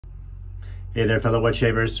Hey there, fellow wood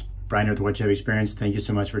shavers. Brian here with the Wood Shave Experience. Thank you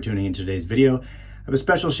so much for tuning in to today's video. I have a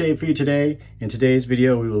special shave for you today. In today's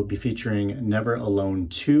video, we will be featuring Never Alone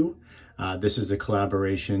 2. This is a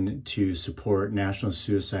collaboration to support National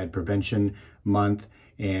Suicide Prevention Month.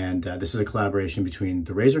 And this is a collaboration between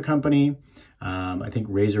the Razor Company. I think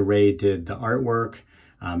Razor Ray did the artwork.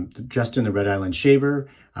 Justin, the Red Island Shaver,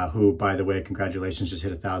 who, by the way, congratulations, just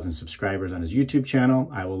hit 1,000 subscribers on his YouTube channel.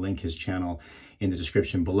 I will link his channel in the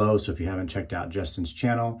description below. So if you haven't checked out Justin's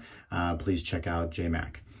channel, please check out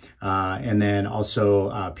JMac. And then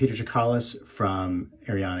also Peter Chikalis from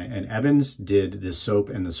Ariana and Evans did the soap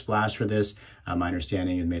and the splash for this. My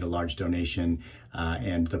understanding is made a large donation,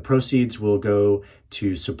 and the proceeds will go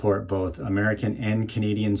to support both American and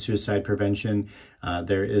Canadian suicide prevention.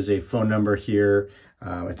 There is a phone number here.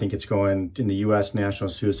 I think it's going in the US National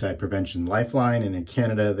Suicide Prevention Lifeline, and in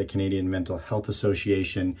Canada, the Canadian Mental Health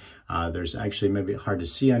Association. There's actually maybe hard to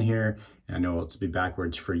see on here. I know it'll be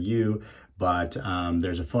backwards for you, but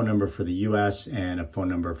there's a phone number for the US and a phone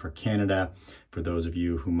number for Canada for those of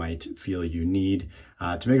you who might feel you need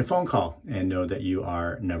to make a phone call and know that you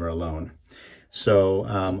are never alone. So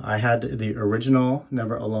I had the original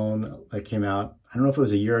Never Alone that came out, I don't know if it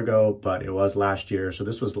was a year ago, but it was last year. So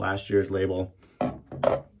this was last year's label.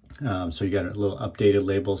 So you got a little updated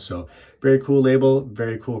label. So very cool label,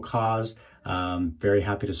 very cool cause. Very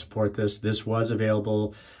happy to support this. This was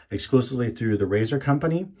available exclusively through the Razor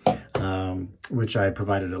Company, which I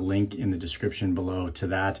provided a link in the description below to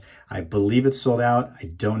that. I believe it's sold out. I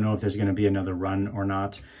don't know if there's going to be another run or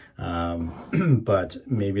not, but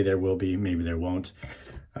maybe there will be, maybe there won't.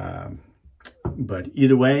 But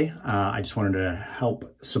either way, I just wanted to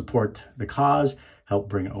help support the cause, help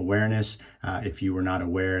bring awareness. If you were not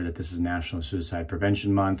aware that this is National Suicide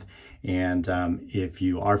Prevention Month, and if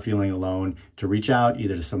you are feeling alone, to reach out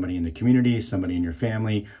either to somebody in the community, somebody in your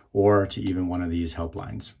family, or to even one of these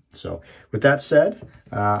helplines. So with that said,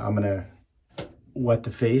 I'm gonna wet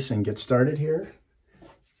the face and get started here.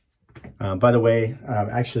 By the way,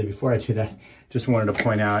 actually, before I do that, just wanted to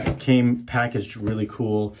point out, it came packaged really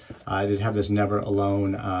cool. I did have this Never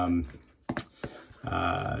Alone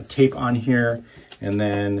tape on here, and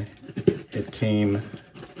then it came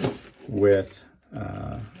with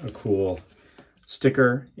a cool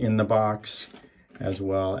sticker in the box, as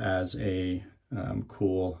well as a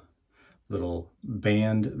cool little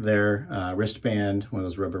band there, wristband, one of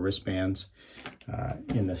those rubber wristbands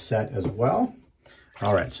in the set as well.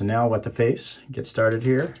 All right, so now wet the face, get started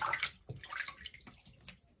here.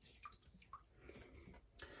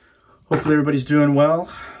 Hopefully everybody's doing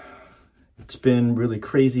well. It's been really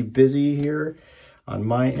crazy busy here on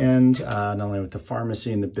my end, not only with the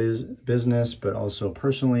pharmacy and the business, but also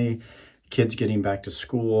personally, kids getting back to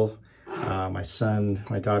school. My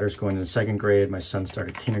daughter's going into 2nd grade. My son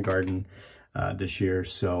started kindergarten this year,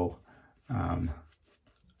 so,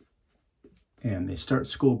 and they start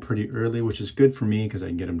school pretty early, which is good for me because I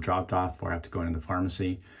can get them dropped off before I have to go into the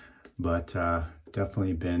pharmacy. But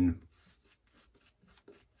definitely been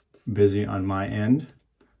busy on my end,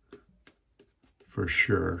 for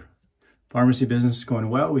sure. Pharmacy business is going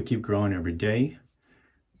well. We keep growing every day,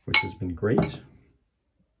 which has been great.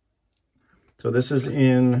 So this is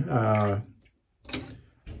in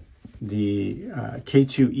the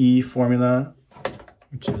K2E formula,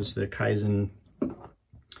 which is the Kaizen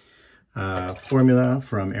formula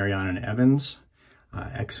from Ariana and Evans.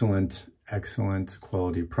 Excellent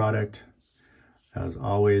quality product, as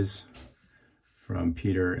always, from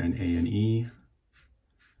Peter and A&E.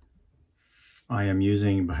 I am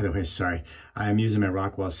using, by the way, sorry, I am using my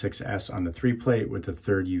Rockwell 6S on the 3-plate with the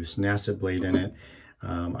 3rd use NASA blade in it.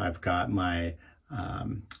 I've got my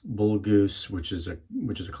Bullgoose, which is a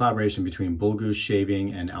collaboration between Bullgoose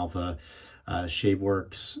Shaving and Alpha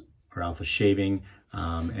Shaveworks, or Alpha Shaving,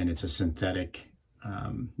 and it's a synthetic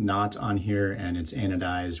knot on here, and it's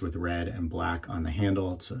anodized with red and black on the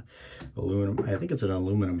handle. It's a aluminum, I think it's an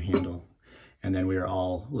aluminum handle. And then we are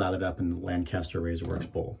all lathered up in the Lancaster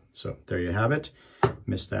Razorworks bowl. So there you have it.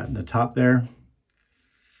 Missed that in the top there.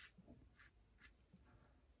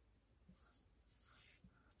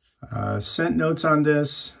 Scent notes on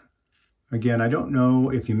this. Again, I don't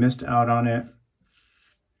know if you missed out on it,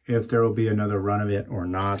 if there will be another run of it or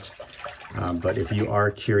not. But if you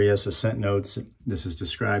are curious, the scent notes, this is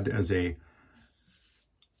described as a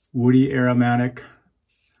woody aromatic.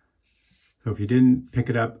 So if you didn't pick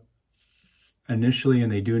it up initially and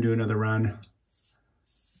they do another run,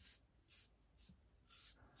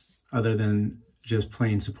 other than just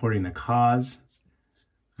plain supporting the cause,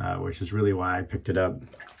 which is really why I picked it up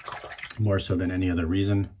more so than any other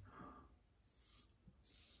reason.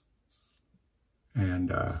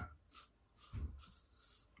 And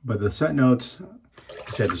But the scent notes, like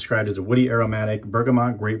I said, described as a woody aromatic,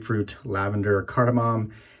 bergamot, grapefruit, lavender,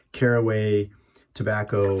 cardamom, caraway,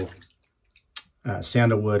 tobacco,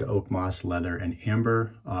 sandalwood, oak moss, leather, and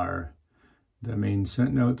amber are the main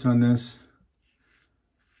scent notes on this.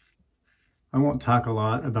 I won't talk a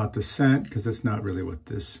lot about the scent because that's not really what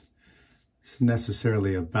this is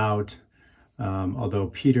necessarily about. Although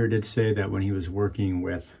Peter did say that when he was working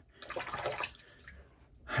with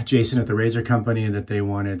Jason at the razor company that they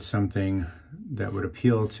wanted something that would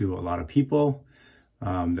appeal to a lot of people,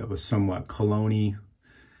 that was somewhat cologne-y.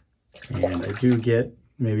 And I do get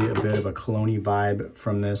maybe a bit of a cologne-y vibe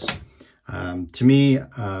from this. To me,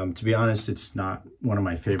 to be honest, it's not one of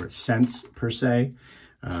my favorite scents per se.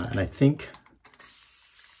 And I think,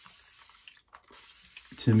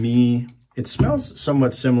 to me, it smells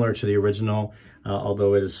somewhat similar to the original,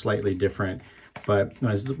 although it is slightly different. But when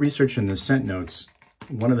I was researching the scent notes,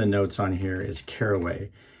 one of the notes on here is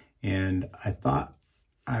caraway. And I thought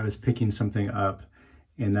I was picking something up,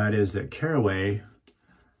 and that is that caraway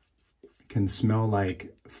can smell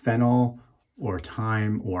like fennel or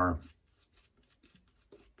thyme or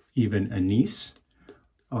even anise.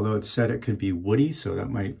 Although it said it could be woody, so that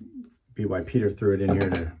might be why Peter threw it in here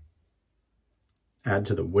to add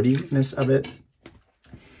to the woodiness of it.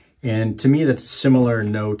 And to me, that's a similar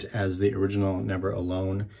note as the original Never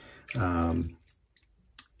Alone.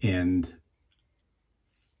 And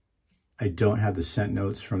I don't have the scent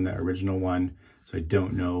notes from the original one, so I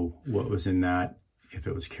don't know what was in that, if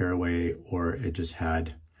it was caraway or it just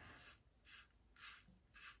had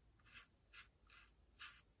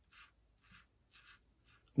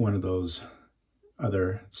one of those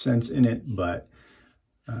other scents in it. But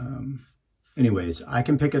anyways, I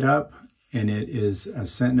can pick it up, and it is a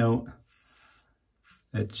scent note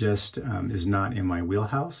that just is not in my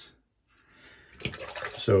wheelhouse.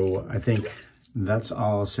 So I think that's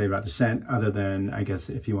all I'll say about the scent, other than, I guess,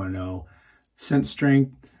 if you want to know scent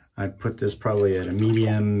strength, I'd put this probably at a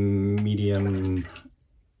medium-ish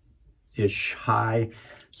high,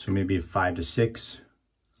 so maybe a 5 to 6.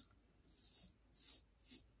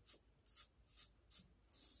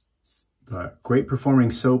 But great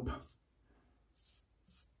performing soap,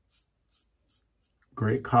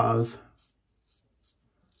 great cause,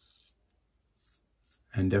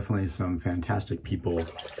 and definitely some fantastic people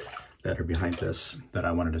that are behind this that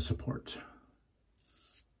I wanted to support.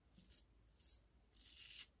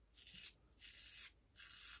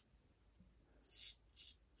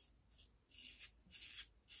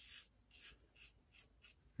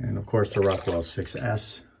 And of course, the Rockwell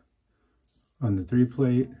 6S on the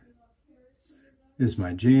 3-plate is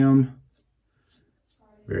my jam.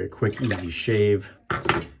 Very quick, easy shave.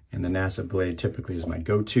 And the NASA blade typically is my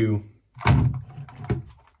go-to.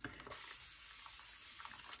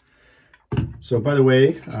 So by the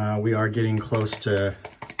way, we are getting close to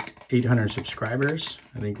 800 subscribers.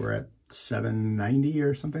 I think we're at 790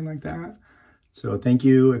 or something like that. So thank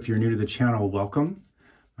you. If you're new to the channel, welcome.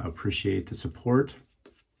 I appreciate the support.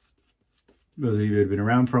 Those of you who have been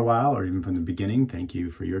around for a while, or even from the beginning, thank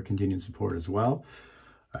you for your continued support as well.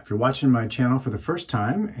 If you're watching my channel for the first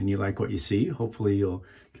time and you like what you see, hopefully you'll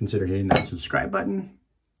consider hitting that subscribe button.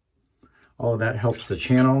 All of that helps the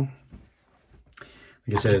channel.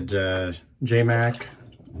 Like I said, JMac,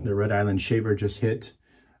 the Red Island Shaver, just hit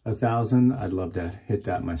 1,000. I'd love to hit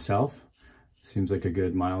that myself. Seems like a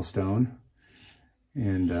good milestone.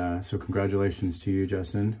 And so congratulations to you,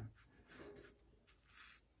 Justin.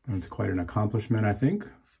 It's quite an accomplishment, I think.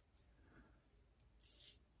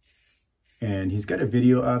 And he's got a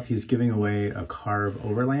video up. He's giving away a Carve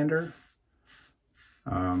Overlander.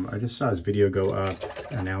 I just saw his video go up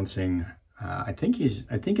announcing, I think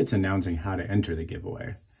it's announcing how to enter the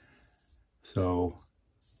giveaway. So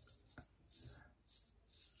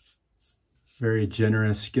very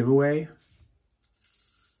generous giveaway.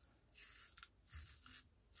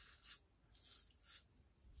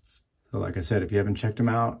 So like I said, if you haven't checked him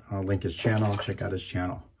out, I'll link his channel. Check out his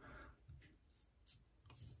channel.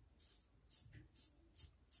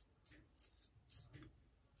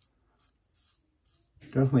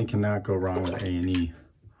 Definitely cannot go wrong with A&E.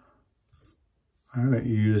 I haven't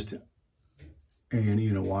used A&E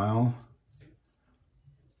in a while.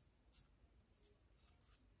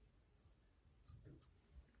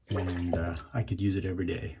 And I could use it every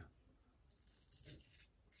day.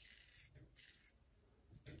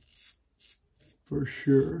 For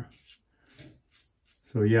sure.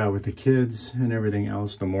 So yeah, with the kids and everything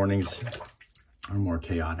else, the mornings are more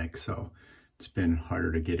chaotic, so it's been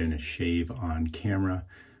harder to get in a shave on camera.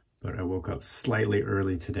 But I woke up slightly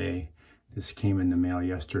early today. This came in the mail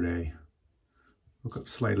yesterday. Woke up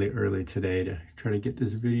slightly early today to try to get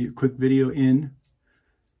this quick video in.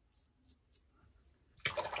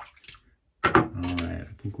 All right,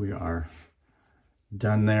 I think we are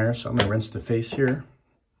done there. So I'm gonna rinse the face here.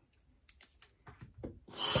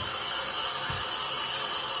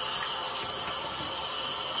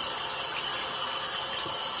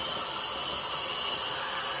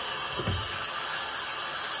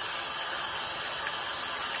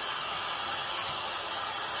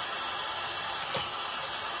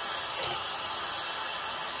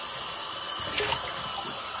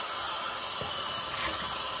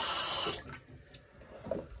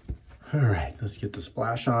 All right, let's get the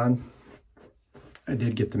splash on. I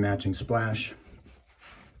did get the matching splash.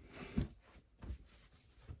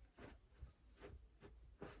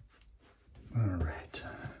 All right.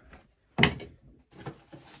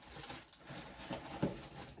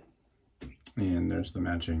 And there's the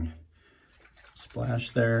matching splash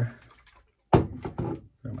there.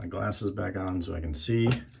 Got my glasses back on so I can see.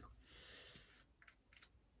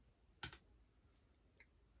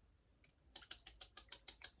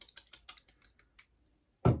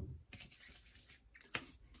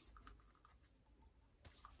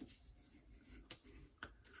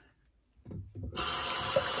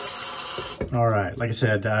 All right, like I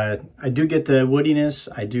said, I do get the woodiness,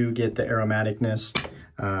 I do get the aromaticness.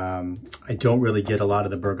 I don't really get a lot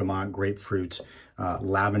of the bergamot, grapefruit,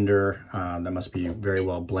 lavender. That must be very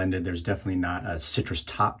well blended. There's definitely not a citrus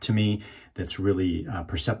top to me that's really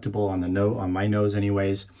perceptible on my nose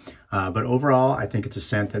anyways. But overall, I think it's a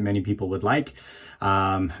scent that many people would like.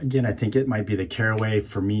 Again, I think it might be the caraway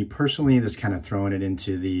for me personally, that's kind of throwing it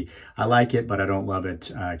into the I like it, but I don't love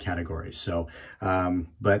it category. So,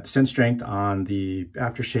 but scent strength on the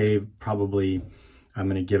aftershave, probably I'm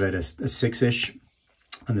going to give it a 6-ish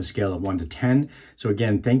on the scale of 1 to 10. So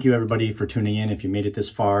again, thank you everybody for tuning in. If you made it this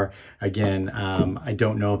far, again, I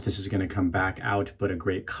don't know if this is going to come back out, but a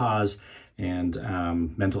great cause. And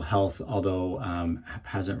mental health, although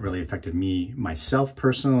hasn't really affected me myself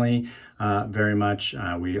personally very much.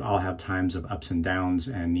 We all have times of ups and downs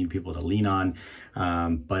and need people to lean on,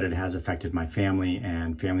 but it has affected my family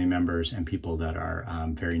and family members and people that are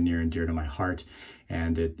very near and dear to my heart.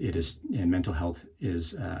 And and mental health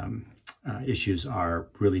is issues are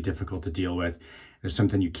really difficult to deal with. There's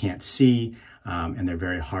something you can't see, and they're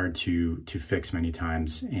very hard to fix many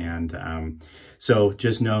times. And so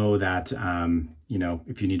just know that, you know,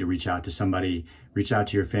 if you need to reach out to somebody, reach out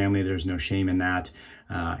to your family. There's no shame in that,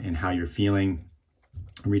 in how you're feeling.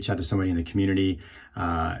 Reach out to somebody in the community.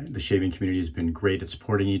 The shaving community has been great at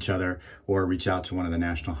supporting each other, or reach out to one of the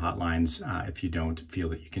national hotlines if you don't feel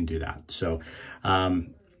that you can do that. So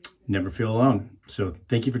never feel alone. So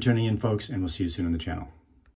thank you for tuning in, folks, and we'll see you soon on the channel.